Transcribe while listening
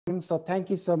So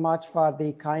thank you so much for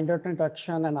the kind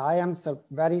introduction, and I am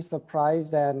very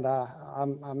surprised, and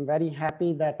I'm very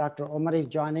happy that Dr. Omar is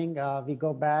joining. We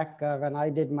go back when I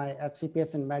did my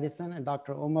FCPS in medicine, and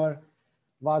Dr. Omar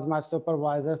was my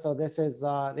supervisor. So this is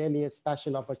really a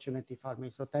special opportunity for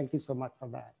me. So thank you so much for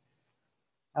that.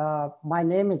 My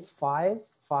name is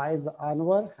Faiz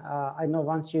Anwar. I know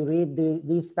once you read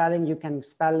the spelling, you can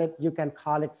spell it, you can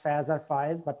call it Faiz or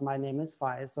Faiz, but my name is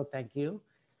Faiz, so thank you.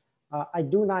 I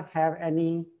do not have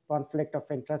any conflict of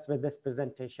interest with this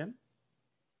presentation.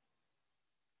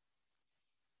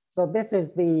 So this is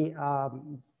the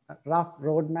rough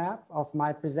roadmap of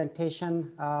my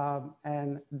presentation.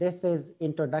 And this is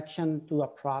introduction to a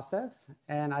process.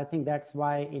 And I think that's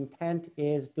why intent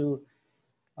is to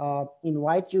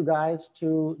invite you guys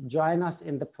to join us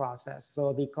in the process.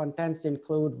 So the contents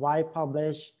include why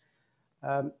publish,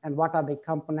 and what are the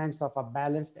components of a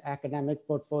balanced academic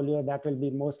portfolio that will be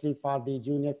mostly for the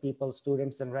junior people,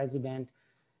 students and resident.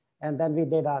 And then we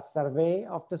did a survey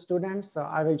of the students. So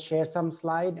I will share some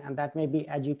slide, and that may be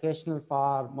educational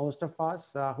for most of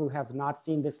us who have not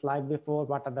seen this slide before.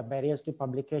 What are the barriers to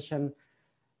publication?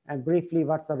 And briefly,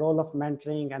 what's the role of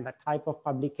mentoring and the type of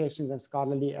publications and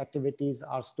scholarly activities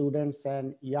our students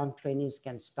and young trainees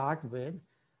can start with?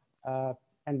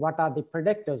 And what are the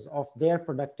predictors of their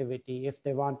productivity if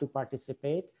they want to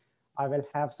participate. I will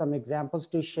have some examples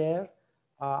to share.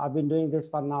 I've been doing this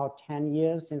for now 10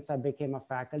 years since I became a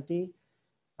faculty.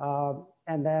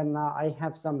 And then I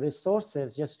have some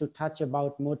resources just to touch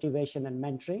about motivation and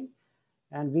mentoring.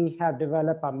 And we have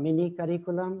developed a mini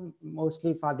curriculum,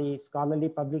 mostly for the scholarly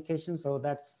publications. So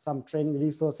that's some training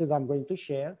resources I'm going to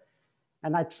share.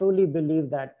 And I truly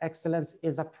believe that excellence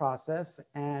is a process.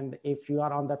 And if you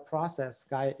are on that process,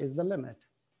 sky is the limit.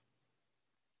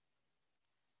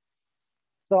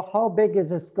 So how big is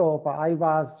the scope? I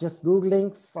was just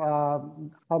Googling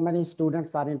how many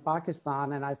students are in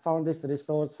Pakistan, and I found this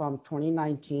resource from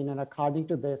 2019. And according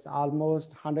to this, almost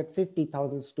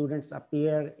 150,000 students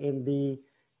appear in the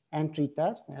entry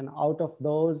test. And out of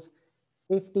those,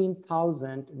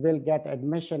 15,000 will get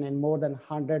admission in more than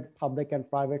 100 public and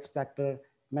private sector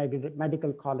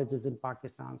medical colleges in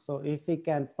Pakistan. So if we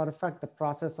can perfect the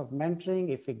process of mentoring,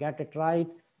 if we get it right,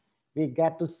 we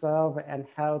get to serve and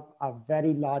help a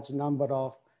very large number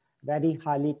of very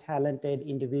highly talented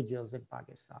individuals in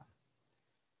Pakistan.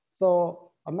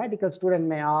 So a medical student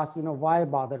may ask, why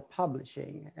bother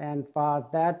publishing? And for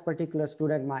that particular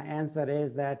student, my answer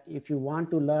is that if you want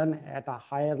to learn at a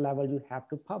higher level, you have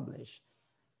to publish.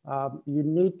 You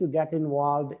need to get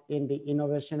involved in the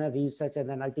innovation and research and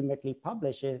then ultimately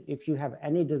publish it if you have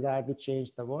any desire to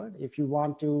change the world, if you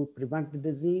want to prevent the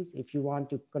disease, if you want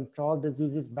to control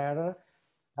diseases better,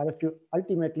 or if you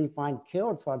ultimately find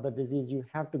cures for the disease, you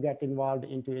have to get involved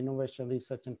into innovation,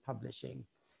 research, and publishing.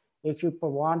 If you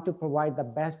want to provide the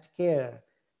best care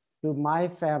to my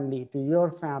family, to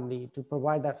your family, to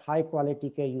provide that high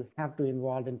quality care, you have to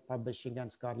involve in publishing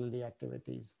and scholarly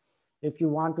activities. If you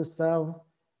want to serve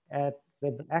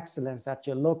with excellence at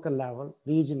your local level,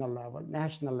 regional level,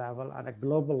 national level, at a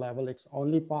global level, it's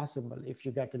only possible if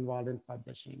you get involved in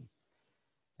publishing.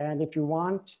 And if you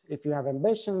have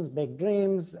ambitions, big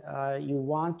dreams, you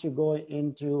want to go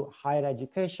into higher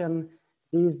education,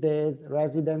 these days,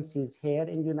 residencies here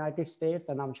in the United States,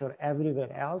 and I'm sure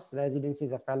everywhere else,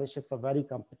 residencies and fellowships are very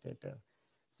competitive.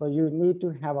 So you need to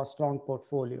have a strong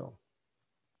portfolio.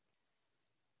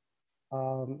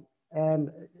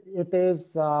 And it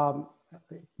is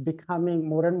becoming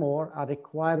more and more a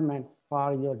requirement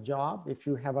for your job. If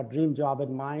you have a dream job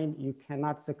in mind, you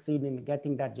cannot succeed in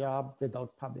getting that job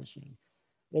without publishing.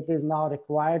 It is now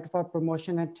required for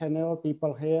promotion and tenure.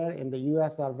 People here in the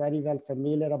US are very well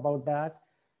familiar about that.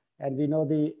 And we know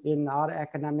in our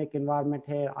academic environment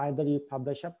here, either you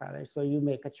publish or perish, so you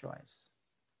make a choice.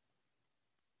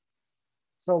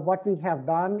 So what we have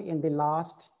done in the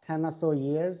last 10 or so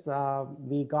years,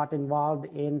 we got involved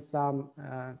in some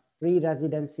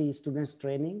pre-residency students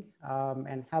training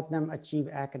and help them achieve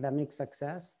academic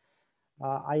success.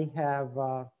 I have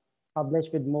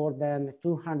published with more than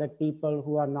 200 people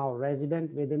who are now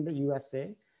resident within the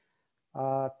USA.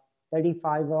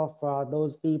 35 of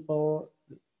those people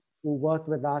who work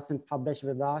with us and publish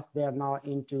with us, they are now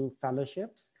into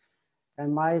fellowships.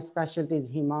 And my specialty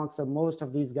is hemonc, so most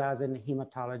of these guys in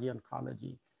hematology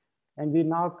oncology. And we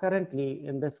now currently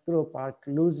in this group are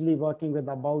loosely working with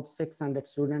about 600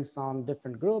 students on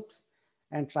different groups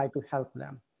and try to help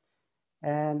them.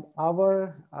 And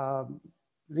our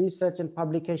research and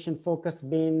publication focus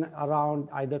been around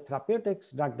either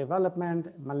therapeutics, drug development,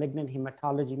 malignant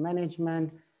hematology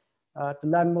management, to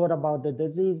learn more about the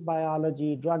disease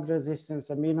biology, drug resistance,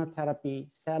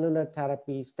 immunotherapy, cellular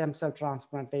therapy, stem cell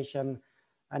transplantation,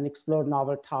 and explore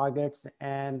novel targets.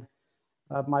 And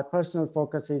my personal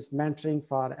focus is mentoring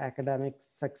for academic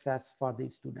success for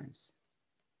these students.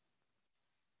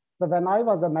 So when I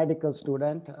was a medical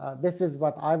student, this is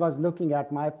what I was looking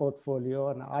at my portfolio.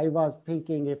 And I was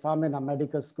thinking, if I'm in a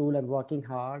medical school and working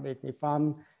hard, if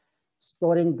I'm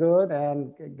scoring good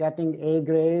and getting A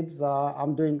grades,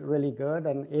 I'm doing really good.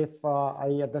 And if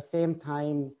I, at the same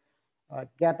time,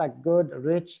 get a good,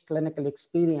 rich clinical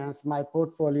experience, my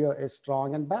portfolio is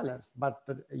strong and balanced. But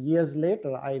years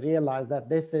later, I realized that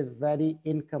this is very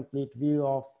incomplete view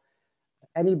of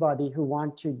anybody who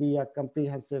wants to be a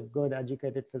comprehensive, good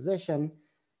educated physician.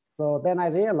 So then I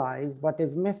realized what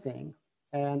is missing.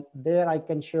 And there I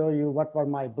can show you what were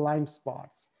my blind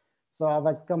spots. So I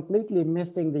was completely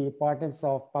missing the importance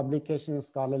of publication and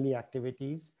scholarly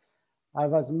activities. I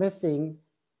was missing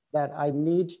that I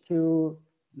need to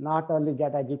not only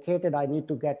get educated, I need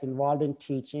to get involved in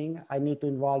teaching, I need to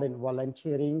involve in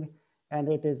volunteering, and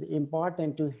it is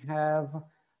important to have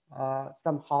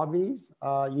some hobbies.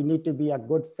 You need to be a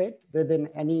good fit within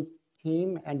any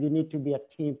team, and you need to be a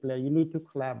team player. You need to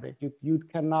collaborate. You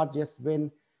cannot just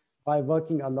win by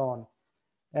working alone.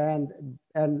 And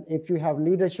if you have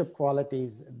leadership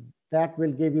qualities, that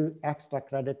will give you extra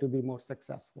credit to be more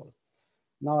successful.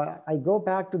 Now, I go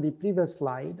back to the previous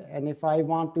slide, and if I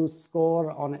want to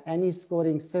score on any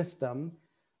scoring system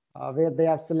where they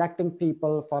are selecting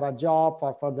people for a job,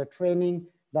 for further training,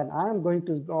 then I'm going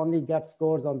to only get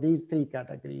scores on these three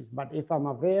categories. But if I'm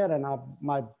aware and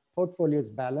my portfolio is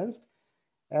balanced,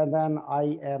 and then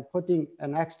I am putting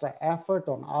an extra effort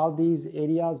on all these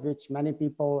areas, which many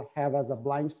people have as a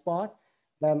blind spot,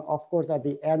 then of course, at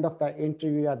the end of the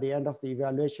interview, at the end of the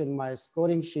evaluation, my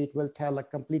scoring sheet will tell a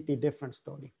completely different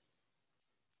story.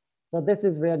 So this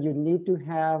is where you need to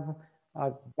have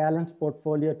a balanced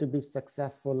portfolio to be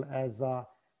successful as a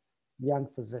young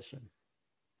physician.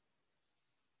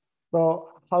 So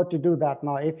how to do that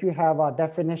now? If you have a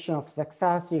definition of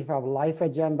success, you have a life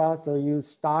agenda. So you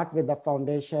start with the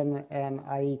foundation, and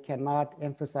I cannot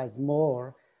emphasize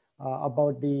more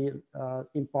about the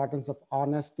importance of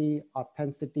honesty,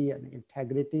 authenticity, and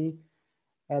integrity.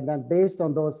 And then based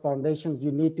on those foundations,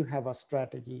 you need to have a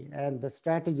strategy. And the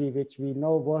strategy which we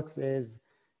know works is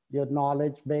your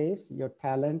knowledge base, your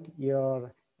talent,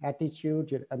 your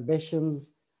attitude, your ambitions,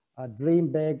 dream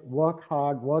big, work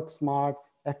hard, work smart,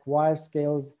 acquire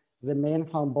skills, remain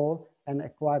humble, and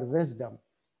acquire wisdom.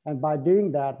 And by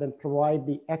doing that, then provide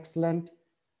the excellent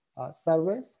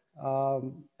service.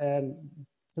 And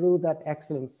through that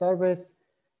excellent service,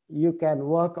 you can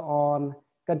work on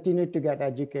continue to get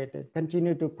educated,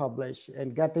 continue to publish,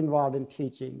 and get involved in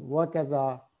teaching, work as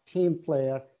a team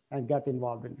player, and get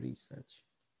involved in research.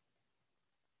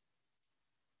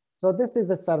 So this is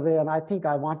the survey, and I think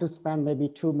I want to spend maybe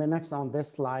 2 minutes on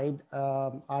this slide.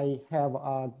 I have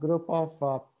a group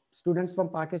of students from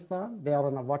Pakistan. They are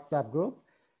on a WhatsApp group.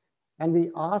 And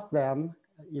we asked them,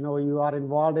 you are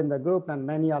involved in the group and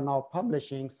many are now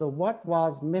publishing. So what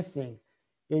was missing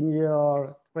in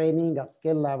your training or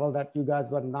skill level that you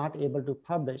guys were not able to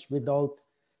publish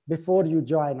before you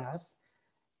join us?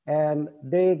 And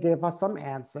they gave us some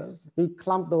answers. We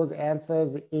clumped those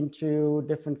answers into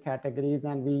different categories,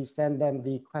 and we sent them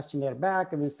the questionnaire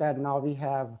back. And we said, now we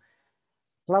have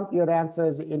clumped your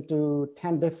answers into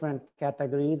 10 different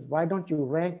categories. Why don't you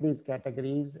rank these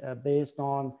categories based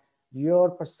on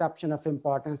your perception of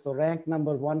importance? So rank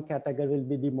number 1 category will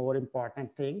be the more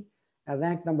important thing. And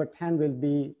rank number 10 will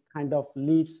be kind of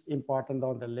least important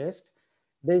on the list.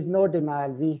 There's no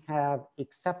denial, we have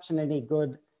exceptionally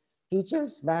good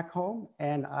teachers back home,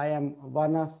 and I am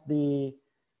one of the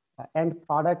end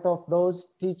product of those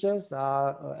teachers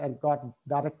and got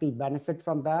directly benefit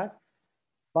from that.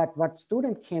 But what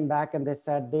students came back and they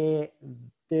said they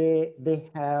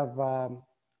have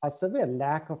a severe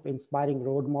lack of inspiring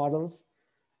role models.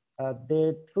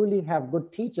 They truly have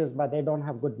good teachers, but they don't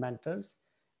have good mentors.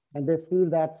 And they feel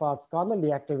that for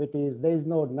scholarly activities, there is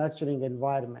no nurturing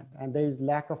environment, and there is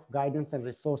lack of guidance and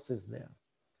resources there.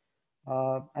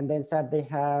 And then said they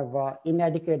have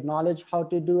inadequate knowledge how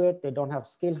to do it. They don't have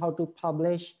skill how to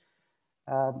publish.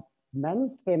 Many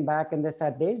came back and they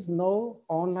said there is no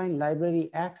online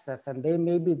library access, and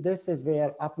maybe this is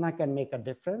where APNA can make a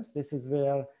difference. This is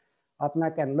where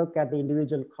APNA can look at the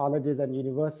individual colleges and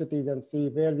universities and see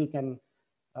where we can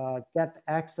get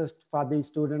access for these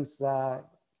students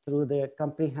through the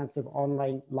comprehensive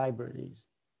online libraries.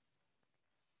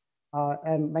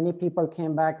 And many people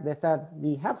came back, they said,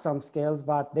 we have some skills,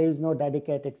 but there is no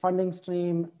dedicated funding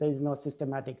stream. There is no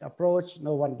systematic approach.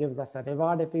 No one gives us a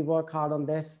reward if we work hard on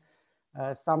this.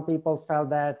 Some people felt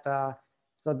that,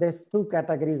 so these two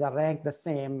categories are ranked the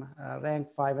same,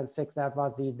 ranked 5 and 6. That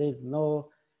was there's no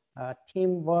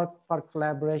teamwork for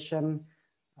collaboration.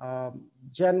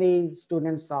 Generally,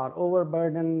 students are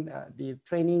overburdened. The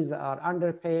trainees are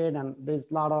underpaid, and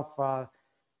there's a lot of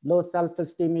low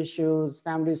self-esteem issues,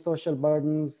 family social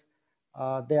burdens.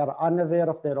 They are unaware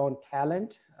of their own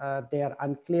talent. They are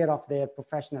unclear of their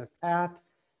professional path,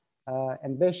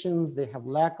 ambitions. They have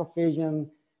lack of vision.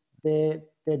 They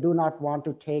do not want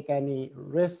to take any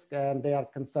risk, and they are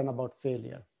concerned about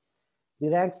failure. The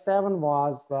rank 7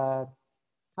 was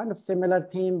kind of similar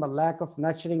theme, but lack of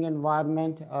nurturing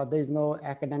environment. There is no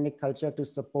academic culture to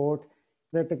support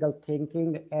critical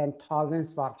thinking and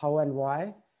tolerance for how and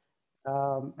why.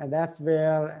 And that's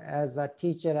where, as a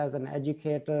teacher, as an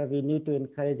educator, we need to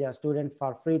encourage our students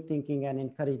for free thinking and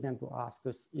encourage them to ask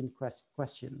us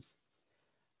questions.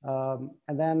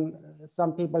 And then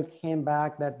some people came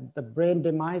back that the brain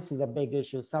demise is a big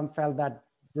issue. Some felt that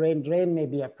brain drain may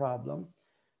be a problem,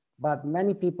 but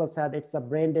many people said it's a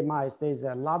brain demise. There's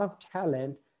a lot of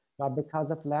talent, but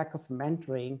because of lack of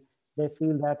mentoring, they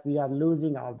feel that we are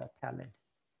losing all the talent.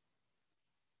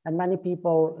 And many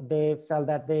people, they felt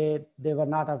that they were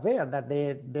not aware, that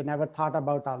they never thought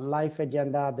about a life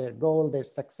agenda, their goal, their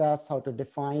success, how to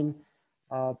define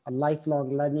a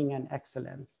lifelong learning and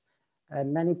excellence.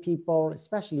 And many people,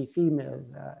 especially females,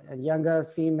 and younger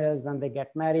females, when they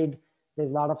get married, there's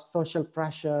a lot of social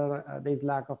pressure, there's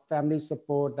lack of family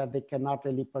support that they cannot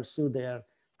really pursue their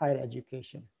higher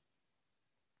education.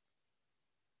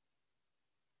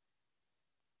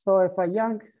 So if a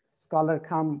young scholar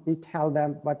come, we tell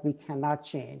them, but we cannot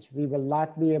change. We will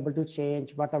not be able to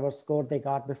change whatever score they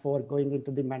got before going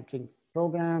into the mentoring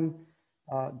program.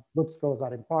 Good scores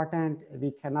are important.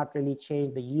 We cannot really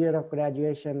change the year of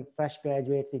graduation. Fresh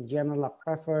graduates in general are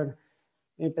preferred.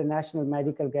 International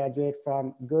medical graduates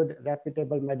from good,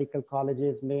 reputable medical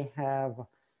colleges may have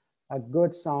a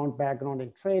good sound background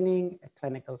in training,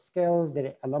 clinical skills,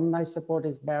 their alumni support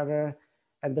is better,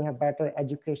 and they have better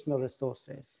educational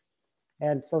resources.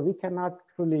 And so we cannot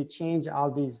truly change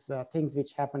all these things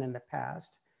which happened in the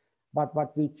past, but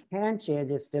what we can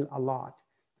change is still a lot.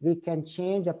 We can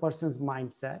change a person's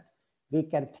mindset. We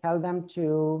can tell them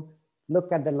to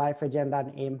look at the life agenda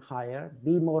and aim higher,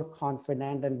 be more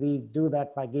confident, and we do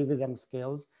that by giving them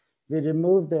skills. We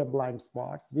remove their blind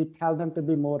spots. We tell them to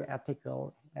be more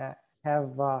ethical,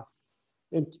 have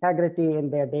integrity in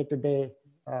their day-to-day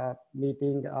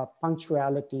meeting,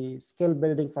 punctuality, skill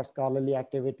building for scholarly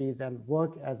activities, and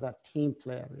work as a team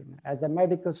player. As a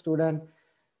medical student,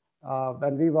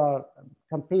 when we were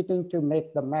competing to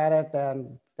make the merit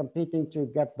and competing to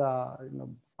get the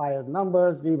higher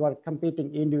numbers, we were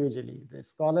competing individually. The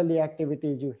scholarly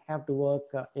activities, you have to work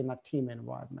in a team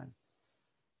environment.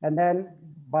 And then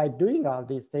by doing all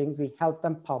these things, we help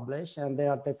them publish, and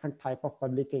there are different types of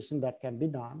publication that can be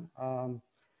done.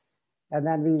 And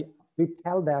then we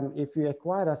tell them, if you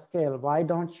acquire a skill, why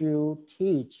don't you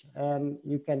teach? And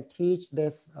you can teach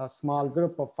this small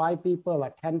group of 5 people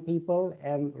or 10 people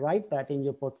and write that in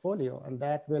your portfolio. And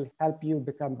that will help you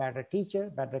become better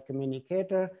teacher, better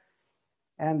communicator.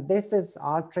 And this is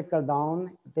all trickle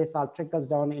down. This all trickles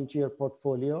down into your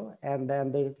portfolio. And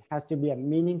then there has to be a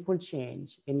meaningful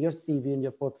change in your CV, in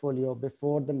your portfolio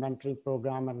before the mentoring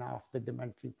program and after the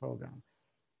mentoring program,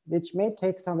 which may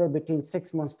take somewhere between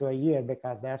 6 months to a year,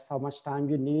 because that's how much time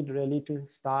you need really to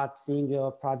start seeing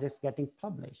your projects getting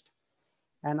published.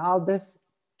 And all this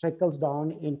trickles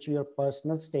down into your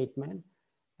personal statement,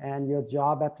 and your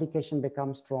job application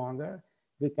becomes stronger.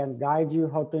 We can guide you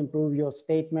how to improve your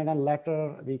statement and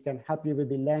letter. We can help you with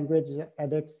the language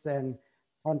edits and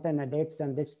content edits,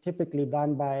 and it's typically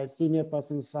done by a senior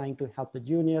person trying to help a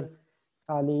junior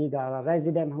colleague, or a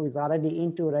resident who is already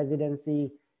into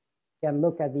residency can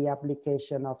look at the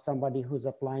application of somebody who's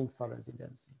applying for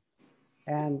residency.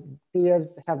 And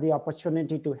peers have the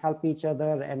opportunity to help each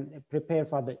other and prepare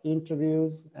for the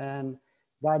interviews and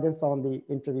guidance on the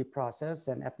interview process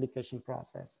and application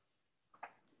process.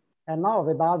 And now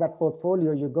with all that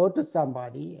portfolio, you go to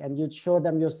somebody and you show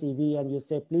them your CV and you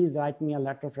say, please write me a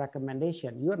letter of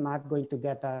recommendation. You're not going to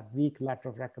get a weak letter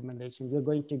of recommendation. You're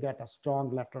going to get a strong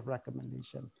letter of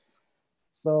recommendation.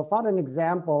 So for an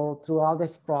example, through all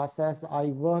this process, I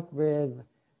worked with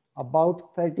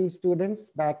about 30 students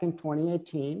back in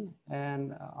 2018.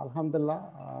 And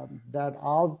alhamdulillah, that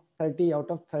all 30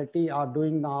 out of 30 are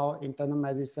doing now internal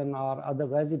medicine or other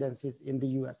residencies in the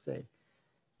USA.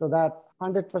 So that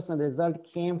 100% result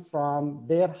came from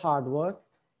their hard work,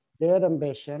 their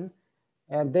ambition,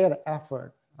 and their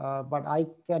effort. But I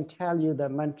can tell you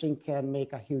that mentoring can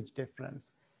make a huge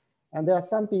difference. And there are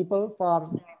some people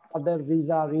for other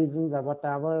visa reasons or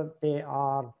whatever, they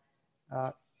are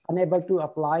uh, unable to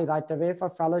apply right away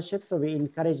for fellowship. So we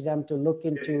encourage them to look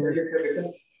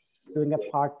into doing a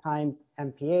part-time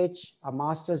MPH, a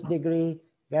master's degree,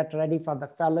 get ready for the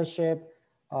fellowship,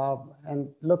 and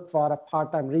look for a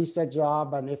part-time research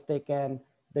job. And if they can,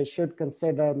 they should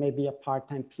consider maybe a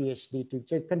part-time PhD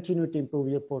to continue to improve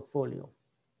your portfolio.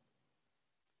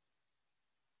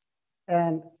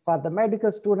 And for the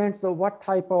medical students, so what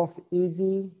type of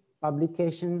easy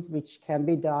publications which can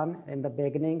be done in the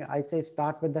beginning? I say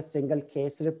start with a single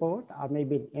case report or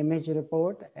maybe an image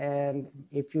report. And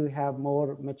if you have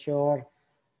more mature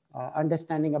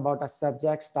understanding about a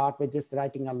subject, start with just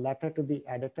writing a letter to the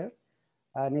editor.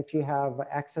 And if you have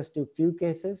access to few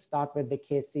cases, start with the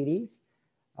case series.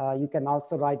 You can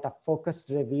also write a focused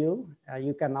review.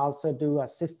 You can also do a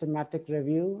systematic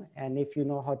review. And if you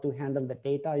know how to handle the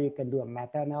data, you can do a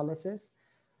meta-analysis.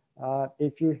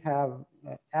 If you have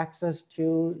access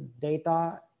to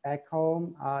data back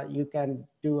home, you can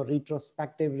do a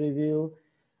retrospective review.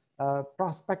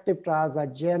 Prospective trials are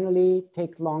generally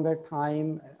take longer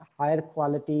time, higher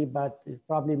quality, but it's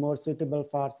probably more suitable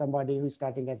for somebody who's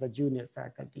starting as a junior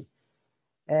faculty.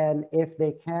 And if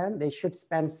they can, they should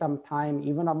spend some time,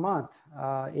 even a month,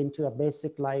 into a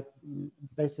basic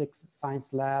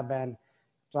science lab and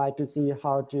try to see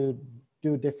how to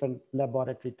do different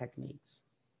laboratory techniques.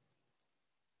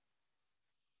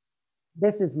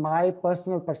 This is my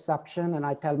personal perception, and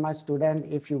I tell my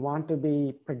student, if you want to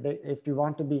be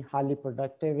highly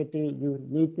productivity, you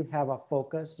need to have a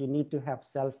focus, you need to have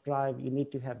self-drive, you need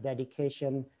to have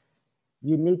dedication,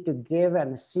 you need to give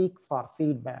and seek for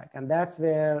feedback. And that's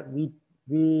where we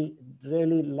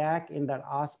really lack in that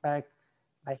aspect.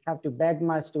 I have to beg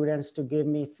my students to give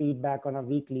me feedback on a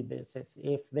weekly basis.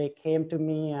 If they came to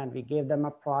me and we gave them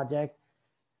a project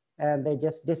and they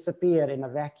just disappear in a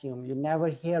vacuum, you never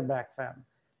hear back from them.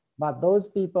 But those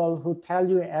people who tell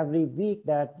you every week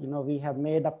that, you know, we have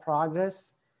made a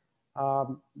progress,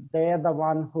 they're the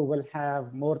one who will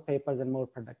have more papers and more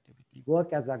productivity.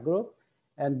 Work as a group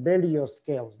and build your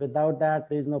skills. Without that,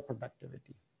 there's no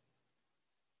productivity.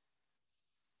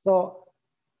 So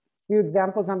few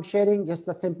examples I'm sharing, just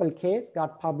a simple case,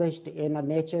 got published in a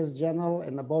Nature's Journal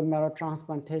in the bone marrow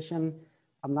transplantation.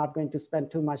 I'm not going to spend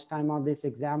too much time on these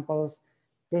examples.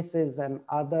 This is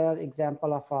another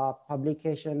example of a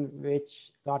publication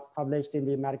which got published in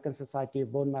the American Society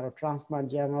of Bone Marrow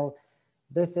Transplant Journal.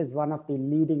 This is one of the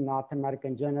leading North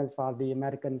American journals for the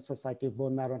American Society of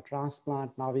Bone Marrow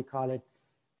Transplant. Now we call it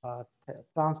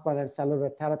Transplant and Cellular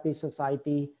Therapy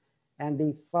Society. And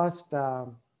the first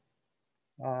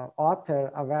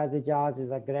author, Awaz Ijaz, is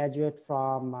a graduate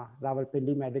from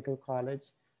Rawalpindi Medical College.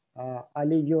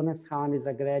 Ali Yunus Khan is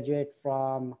a graduate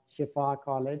from Shifa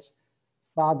College.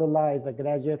 Saadullah is a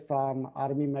graduate from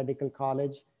Army Medical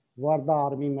College,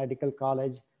 Warda Army Medical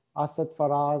College, Asad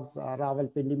Faraz,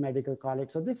 Rawalpindi Medical College.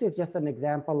 So this is just an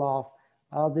example of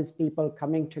all these people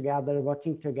coming together,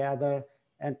 working together,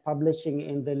 and publishing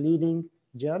in the leading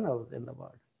journals in the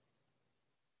world.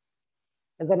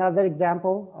 As another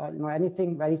example,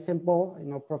 anything very simple,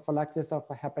 prophylaxis of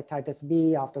hepatitis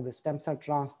B after the stem cell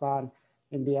transplant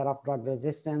in the era of drug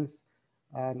resistance.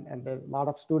 And there are a lot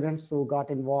of students who got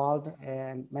involved,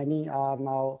 and many are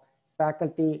now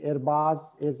faculty.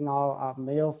 Irbaz is now a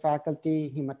Mayo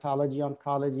faculty, hematology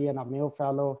oncology, and a Mayo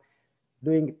fellow,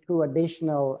 doing 2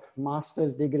 additional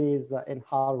master's degrees in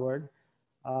Harvard.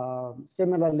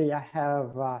 Similarly, I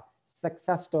have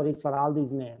success stories for all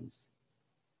these names.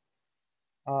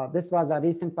 This was a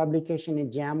recent publication in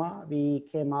JAMA. We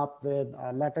came up with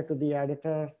a letter to the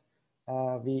editor.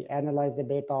 We analyzed the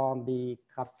data on the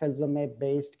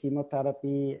carfilzomib-based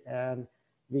chemotherapy, and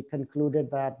we concluded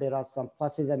that there are some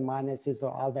pluses and minuses, so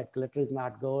all that glitter is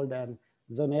not gold. And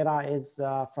Zonera is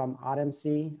from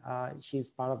RMC. She's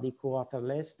part of the co-author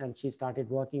list, and she started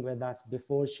working with us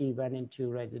before she went into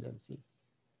residency.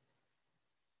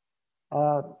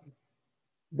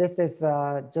 This is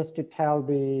just to tell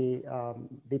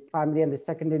the primary and the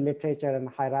secondary literature and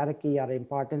hierarchy or the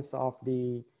importance of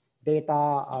the data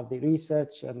or the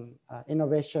research and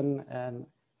innovation, and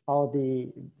how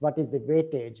what is the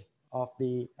weightage of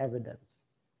the evidence.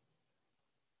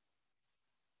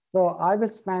 So I will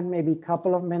spend maybe a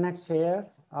couple of minutes here.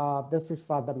 This is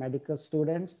for the medical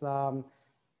students.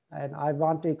 And I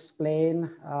want to explain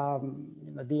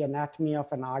the anatomy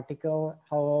of an article,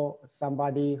 how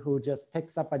somebody who just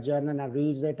picks up a journal and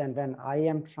reads it, and when I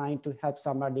am trying to help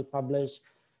somebody publish,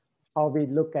 how we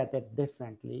look at it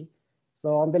differently.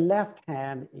 So on the left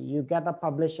hand, you get a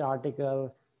published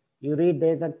article, you read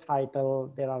there's a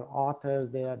title, there are authors,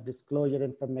 there are disclosure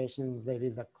information, there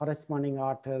is a corresponding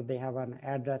author, they have an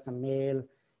address, a mail,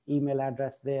 email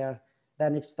address there.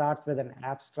 Then it starts with an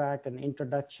abstract, an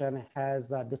introduction, it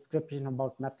has a description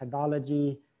about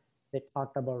methodology. They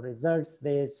talked about results.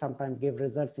 They sometimes give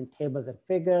results in tables and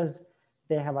figures.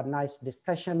 They have a nice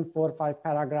discussion, 4 or 5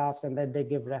 paragraphs, and then they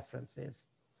give references.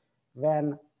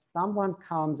 When someone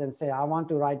comes and say, I want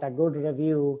to write a good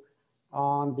review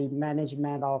on the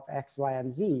management of X, Y,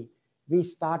 and Z, we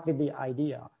start with the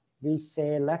idea. We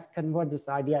say, let's convert this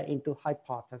idea into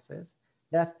hypothesis.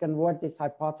 Let's convert this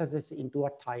hypothesis into a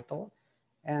title.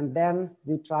 And then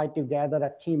we try to gather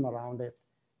a team around it.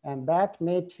 And that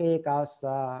may take us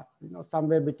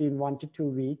somewhere between 1 to 2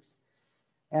 weeks.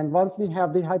 And once we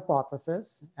have the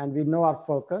hypothesis and we know our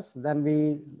focus, then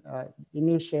we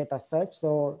initiate a search.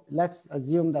 So let's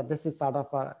assume that this is sort of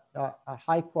a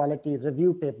high quality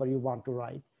review paper you want to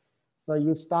write. So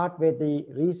you start with the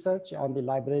research on the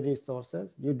library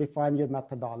sources, you define your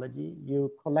methodology,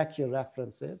 you collect your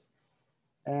references,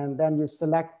 and then you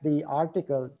select the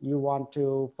articles you want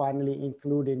to finally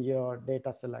include in your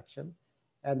data selection.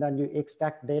 And then you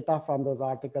extract data from those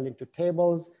articles into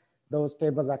tables. Those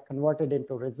tables are converted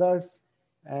into results.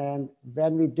 And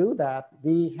when we do that,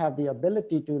 we have the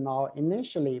ability to now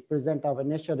initially present our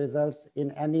initial results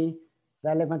in any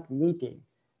relevant meeting.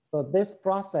 So this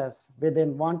process,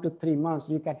 within 1 to 3 months,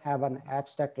 you can have an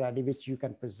abstract ready, which you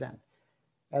can present.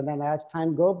 And then as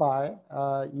time go by,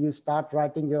 you start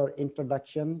writing your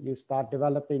introduction, you start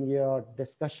developing your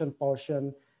discussion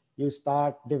portion, you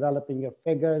start developing your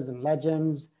figures and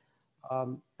legends,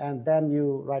 and then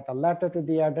you write a letter to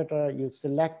the editor, you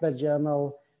select the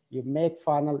journal, you make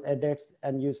final edits,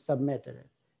 and you submit it.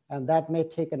 And that may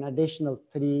take an additional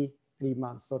three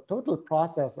months. So total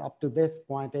process up to this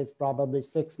point is probably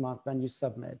 6 months when you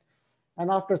submit. And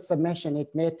after submission,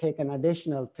 it may take an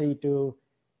additional 3 to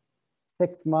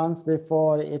 6 months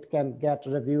before it can get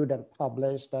reviewed and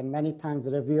published. And many times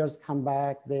reviewers come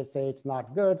back, they say it's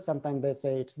not good. Sometimes they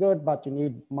say it's good, but you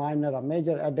need minor or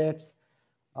major edits.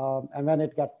 And when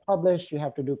it gets published, you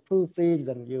have to do proofreads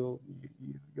and you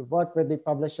work with the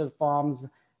publisher firms.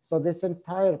 So this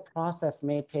entire process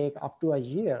may take up to a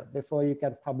year before you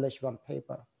can publish one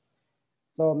paper.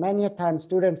 So many times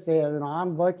students say,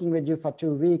 I'm working with you for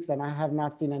 2 weeks and I have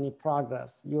not seen any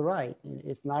progress. You're right,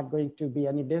 it's not going to be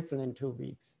any different in 2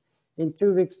 weeks. In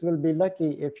 2 weeks, we'll be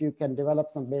lucky if you can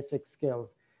develop some basic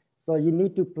skills. So you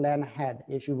need to plan ahead.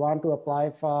 If you want to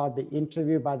apply for the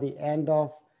interview by the end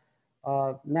of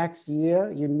next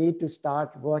year, you need to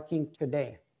start working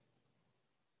today.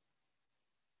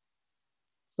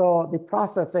 So the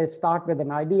process is start with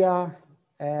an idea.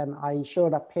 And I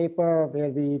showed a paper where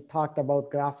we talked about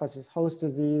graft versus host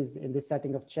disease in the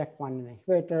setting of checkpoint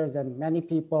inhibitors. And many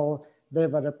people, they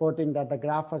were reporting that the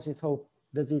graft versus host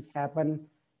disease happened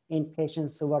in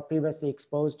patients who were previously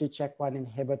exposed to checkpoint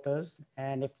inhibitors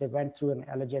and if they went through an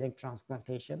allogeneic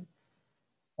transplantation.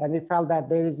 And we felt that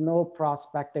there is no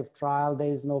prospective trial,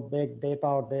 there is no big data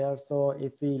out there. So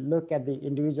if we look at the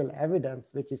individual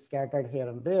evidence, which is scattered here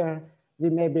and there, we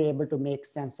may be able to make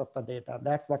sense of the data.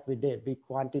 That's what we did. We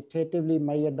quantitatively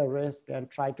measured the risk and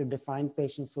tried to define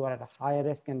patients who are at a high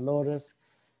risk and low risk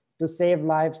to save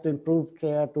lives, to improve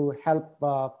care, to help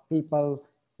people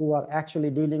who are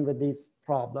actually dealing with these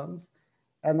problems.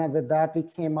 And then with that, we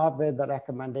came up with the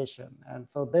recommendation. And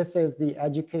so this is the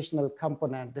educational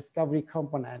component, discovery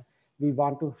component we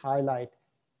want to highlight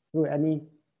through any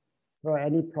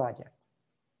project.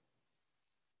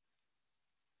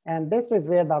 And this is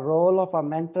where the role of a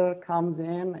mentor comes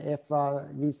in. If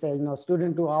we say,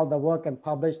 student do all the work and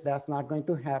publish, that's not going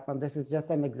to happen. This is just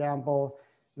an example.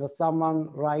 Someone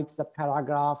writes a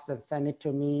paragraphs and send it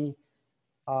to me,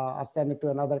 or send it to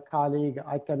another colleague.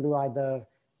 I can do either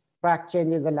track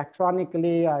changes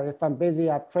electronically, or if I'm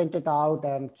busy, I print it out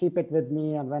and keep it with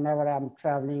me. And whenever I'm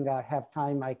traveling, I have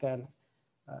time, I can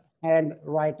hand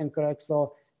write and correct.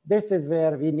 So this is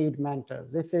where we need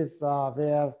mentors. This is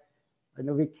where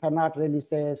we cannot really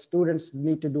say students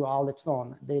need to do all its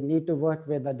own. They need to work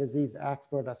with a disease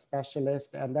expert, a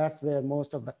specialist, and that's where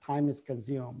most of the time is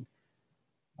consumed.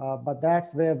 But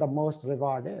that's where the most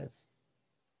reward is.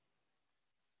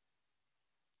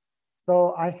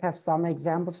 So I have some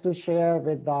examples to share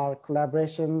with our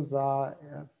collaborations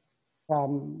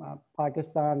from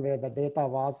Pakistan, where the data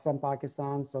was from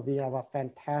Pakistan. So we have a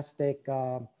fantastic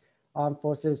Armed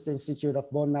Forces Institute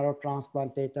of Bone Marrow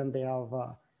Transplantation. They have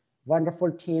a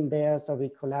wonderful team there. So we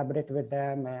collaborate with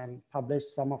them and publish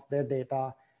some of their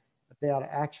data. They are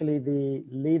actually the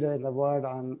leader in the world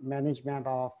on management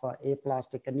of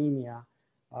aplastic anemia,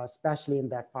 especially in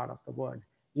that part of the world.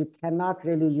 You cannot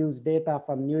really use data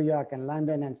from New York and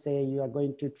London and say you are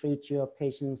going to treat your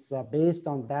patients based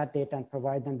on that data and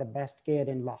provide them the best care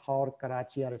in Lahore,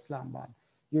 Karachi, or Islamabad.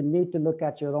 You need to look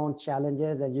at your own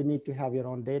challenges and you need to have your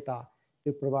own data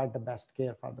to provide the best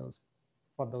care for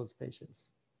those patients.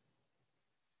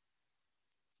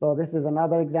 So this is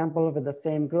another example with the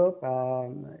same group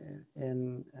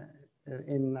in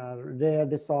rare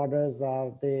disorders.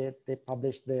 They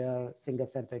published their single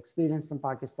center experience from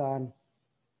Pakistan.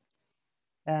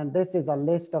 And this is a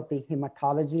list of the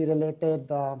hematology related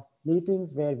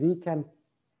meetings where we can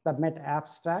submit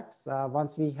abstracts.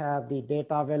 Once we have the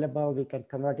data available, we can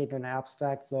convert it to an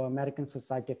abstract. So American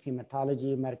Society of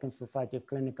Hematology, American Society of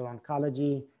Clinical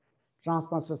Oncology,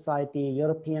 Transplant Society,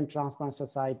 European Transplant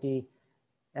Society.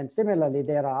 And similarly,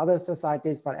 there are other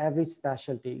societies for every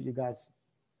specialty. You guys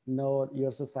know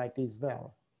your societies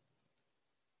well.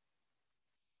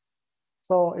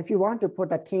 So if you want to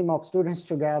put a team of students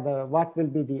together, what will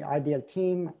be the ideal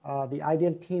team? The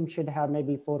ideal team should have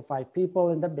maybe 4 or 5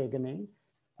 people in the beginning.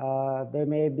 There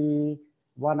may be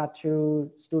 1 or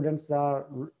 2 students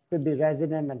could be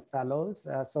resident and fellows.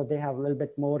 So they have a little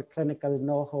bit more clinical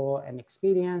know-how and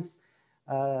experience.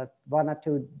 1 or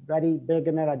 2 very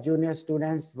beginner or junior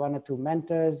students, 1 or 2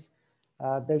 mentors.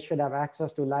 They should have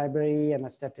access to library and a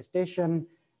statistician,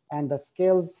 and the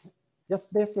skills,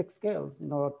 just basic skills,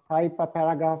 type a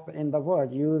paragraph in the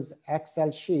Word, use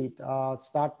Excel sheet,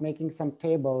 start making some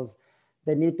tables.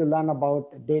 They need to learn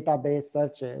about database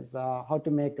searches, how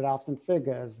to make graphs and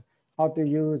figures, how to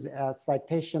use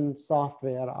citation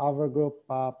software. Our group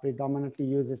predominantly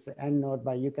uses EndNote,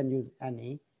 but you can use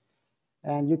any.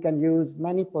 And you can use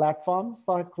many platforms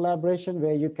for collaboration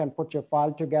where you can put your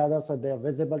file together so they're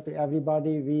visible to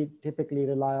everybody. We typically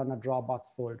rely on a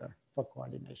Dropbox folder for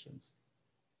coordinations.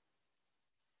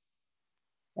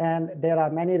 And there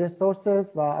are many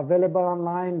resources available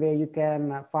online where you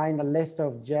can find a list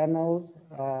of journals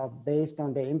based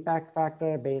on the impact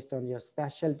factor, based on your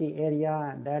specialty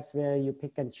area, and that's where you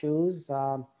pick and choose.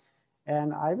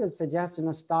 And I will suggest,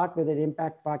 start with an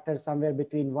impact factor somewhere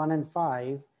between 1 and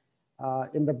 5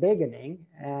 in the beginning.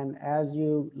 And as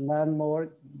you learn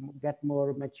more, get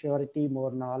more maturity,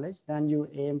 more knowledge, then you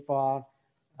aim for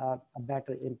a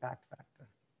better impact factor.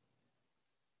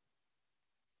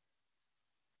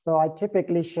 So I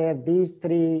typically share these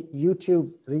 3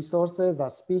 YouTube resources or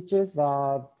speeches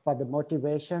for the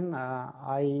motivation.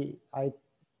 I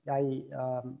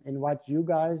invite you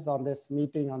guys on this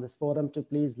meeting, on this forum, to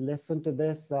please listen to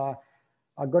this.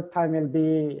 A good time will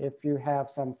be if you have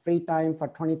some free time for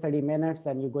 20, 30 minutes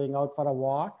and you're going out for a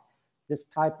walk,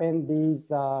 just type in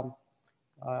these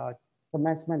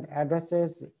commencement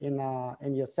addresses in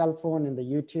your cell phone, in the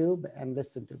YouTube, and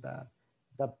listen to that.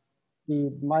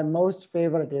 My most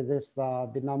favorite is this,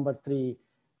 the number 3,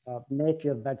 Make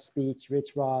Your Bed speech,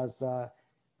 which was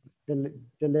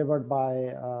delivered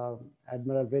by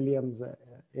Admiral Williams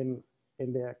in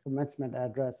their commencement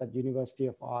address at University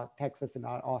of Texas in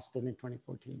Austin in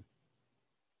 2014.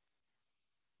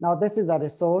 Now, this is a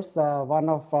resource. One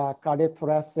of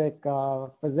cardiothoracic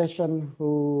physician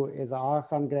who is an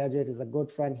Arhan graduate, is a good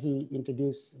friend. He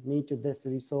introduced me to this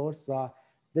resource.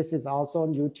 This is also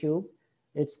on YouTube.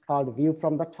 It's called View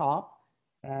from the Top,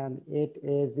 and it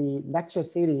is the lecture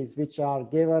series which are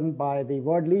given by the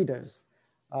world leaders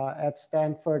at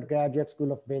Stanford Graduate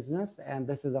School of Business. And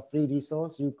this is a free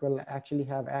resource. You will actually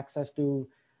have access to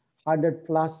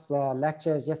 100+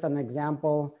 lectures. Just an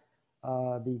example,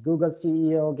 the Google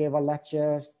CEO gave a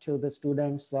lecture to the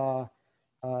students.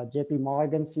 JP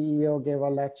Morgan CEO gave a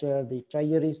lecture. The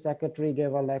Treasury Secretary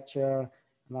gave a lecture.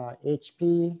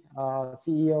 HP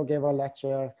CEO gave a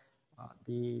lecture.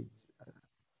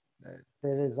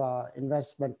 There is an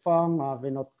investment firm,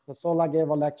 Vinod Kosola gave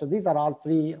a lecture. These are all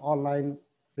free online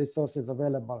resources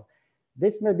available.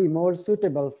 This may be more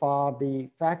suitable for the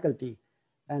faculty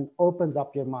and opens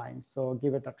up your mind, so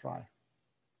give it a try.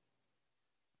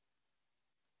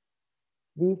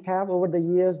 We have over the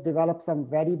years developed some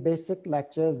very basic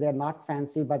lectures. They're not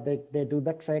fancy, but they do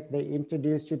the trick. They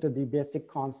introduce you to the basic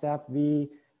concept.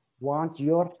 We want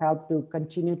your help to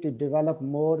continue to develop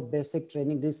more basic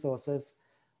training resources.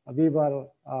 We were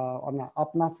on an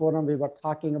UPNA forum, we were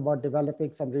talking about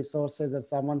developing some resources, and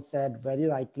someone said very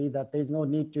rightly that there's no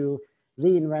need to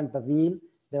reinvent the wheel.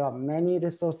 There are many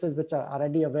resources which are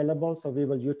already available, so we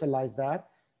will utilize that.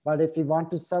 But if we want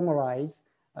to summarize,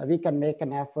 we can make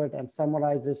an effort and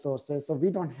summarize resources, so we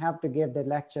don't have to give the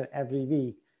lecture every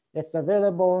week. It's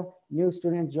available, new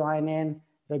students join in,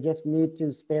 they just need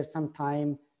to spare some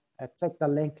time Click the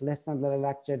link, listen to the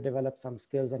lecture, develop some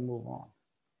skills, and move on.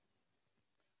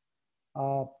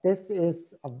 This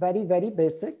is a very, very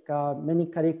basic mini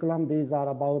curriculum. These are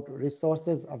about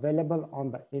resources available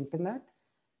on the internet,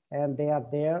 and they are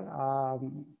there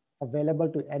available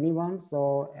to anyone.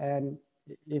 So, and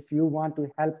if you want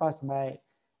to help us by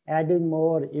adding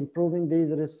more, improving these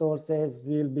resources,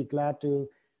 we'll be glad to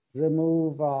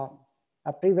remove a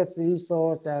previous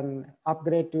resource and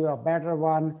upgrade to a better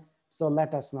one. So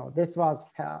let us know. This was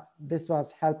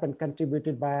helped and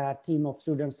contributed by a team of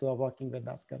students who are working with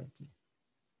us currently.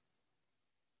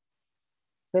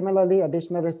 Similarly,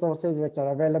 additional resources which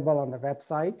are available on the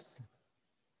websites.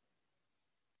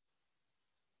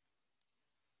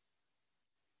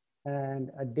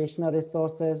 And additional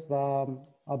resources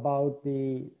about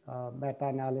the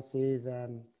meta-analysis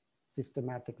and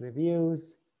systematic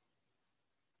reviews.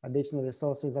 Additional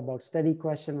resources about study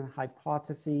question and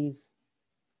hypotheses.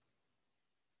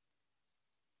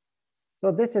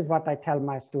 So this is what I tell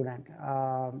my student.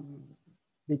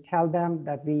 We tell them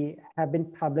that we have been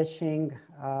publishing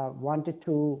 1 to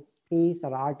 2 pieces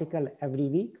or article every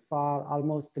week for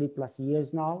almost 3+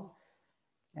 years now.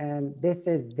 And this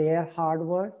is their hard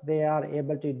work. They are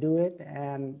able to do it,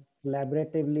 and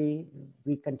collaboratively,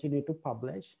 we continue to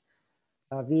publish.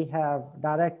 We have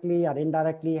directly or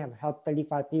indirectly have helped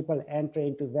 35 people enter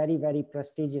into very, very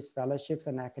prestigious fellowships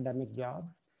and academic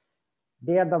jobs.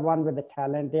 They are the one with the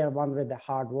talent. They are one with the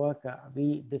hard work.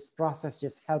 This process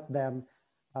just helped them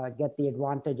get the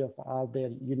advantage of all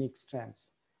their unique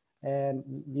strengths. And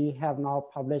we have now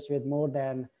published with more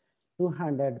than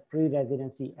 200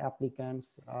 pre-residency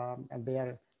applicants, and they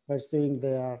are pursuing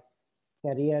their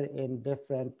career in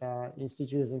different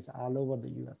institutions all over the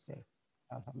USA.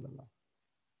 Alhamdulillah.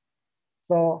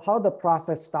 So how the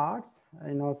process starts,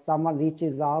 someone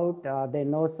reaches out, they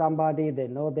know somebody, they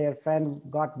know their friend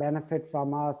got benefit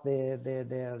from us,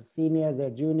 their senior,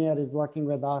 their junior is working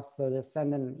with us, so they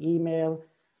send an email.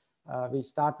 We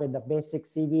start with the basic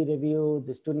CV review.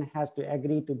 The student has to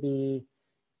agree to be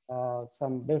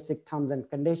some basic terms and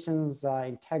conditions,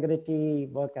 integrity,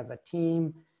 work as a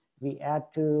team. We add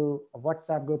to a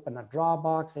WhatsApp group and a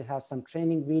Dropbox. It has some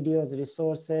training videos,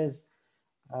 resources.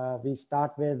 We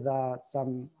start with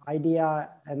some idea,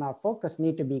 and our focus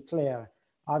need to be clear.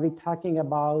 Are we talking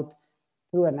about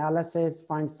through analysis,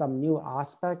 find some new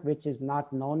aspect which is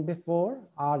not known before,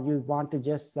 or you want to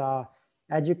just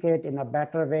educate in a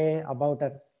better way about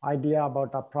an idea,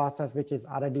 about a process which is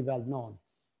already well known?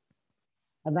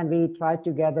 And then we try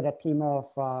to gather a team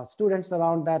of students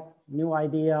around that new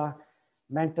idea.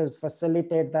 Mentors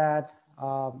facilitate that.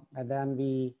 And then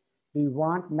we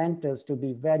want mentors to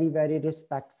be very, very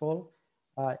respectful.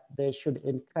 They should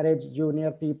encourage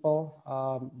junior people.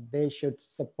 They should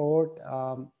support,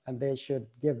 and they should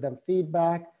give them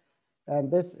feedback.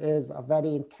 And this is a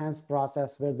very intense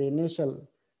process where the initial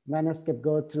manuscript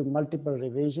goes through multiple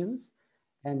revisions.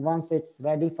 And once it's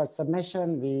ready for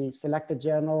submission, we select a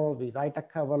journal, we write a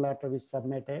cover letter, we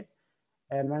submit it.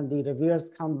 And when the reviewers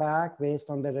come back,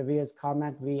 based on the reviewers'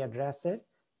 comment, we address it,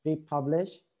 we publish,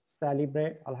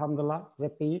 celebrate, alhamdulillah,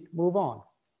 repeat, move on.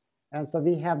 And so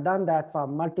we have done that for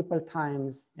multiple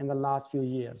times in the last few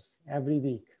years, every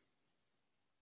week.